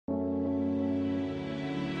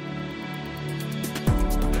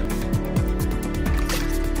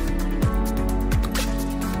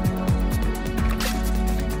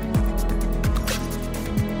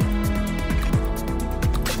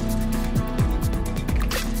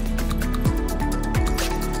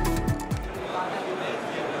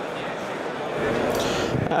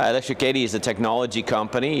Elettric80 is a technology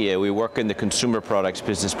company. We work in the consumer products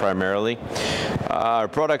business primarily. Our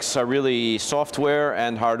products are really software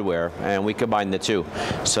and hardware, and we combine the two.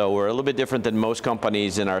 So we're a little bit different than most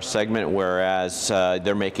companies in our segment, whereas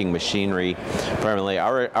they're making machinery primarily.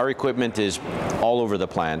 Our equipment is all over the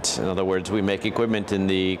plant. In other words, we make equipment in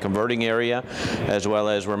the converting area, as well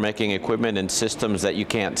as we're making equipment and systems that you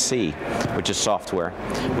can't see, which is software,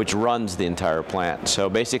 which runs the entire plant. So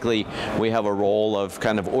basically, we have a role of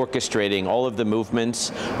kind of orchestrating all of the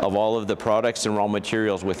movements of all of the products and raw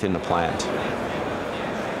materials within the plant.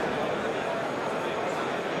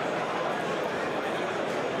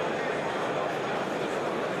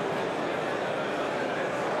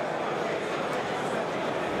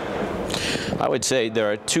 I would say there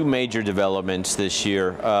are two major developments this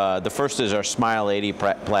year. The first is our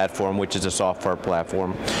MIAC platform, which is a software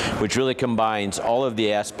platform, which really combines all of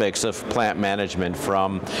the aspects of plant management,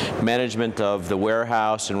 from management of the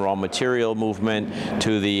warehouse and raw material movement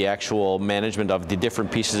to the actual management of the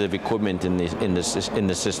different pieces of equipment in the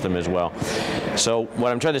system as well. So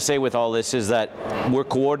what I'm trying to say with all this is that we're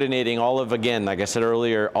coordinating all of, again, like I said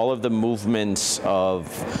earlier, all of the movements of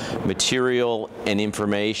material and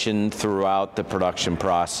information throughout the production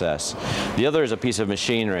process. The other is a piece of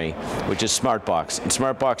machinery, which is SmartBox. And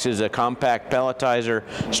SmartBox is a compact pelletizer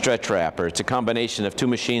stretch wrapper. It's a combination of two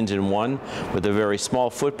machines in one with a very small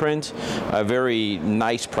footprint, a very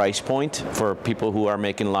nice price point for people who are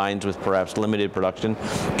making lines with perhaps limited production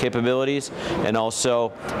capabilities, and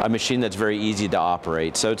also a machine that's very easy to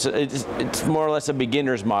operate. So it's more or less a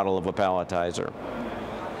beginner's model of a pelletizer.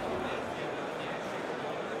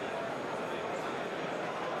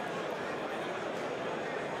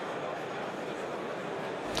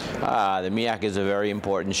 The MIAC is a very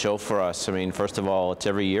important show for us. I mean, first of all, it's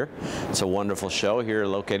every year. It's a wonderful show here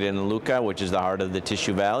located in Lucca, which is the heart of the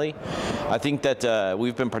Tissue Valley. I think that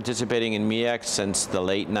we've been participating in MIAC since the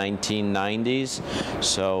late 1990s.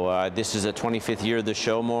 So this is the 25th year of the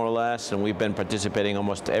show, more or less, and we've been participating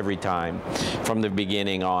almost every time from the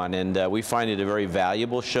beginning on. And we find it a very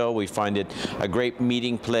valuable show. We find it a great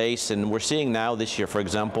meeting place, and we're seeing now this year, for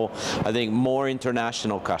example, I think more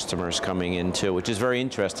international customers coming in too, which is very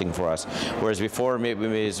interesting for us. Whereas before maybe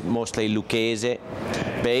it was mostly Lucchese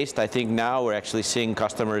based, I think now we're actually seeing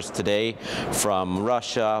customers today from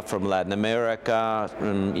Russia, from Latin America,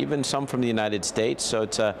 even some from the United States. So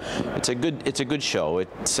it's a good show.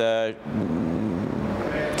 It's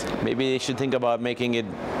maybe they should think about making it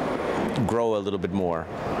grow a little bit more.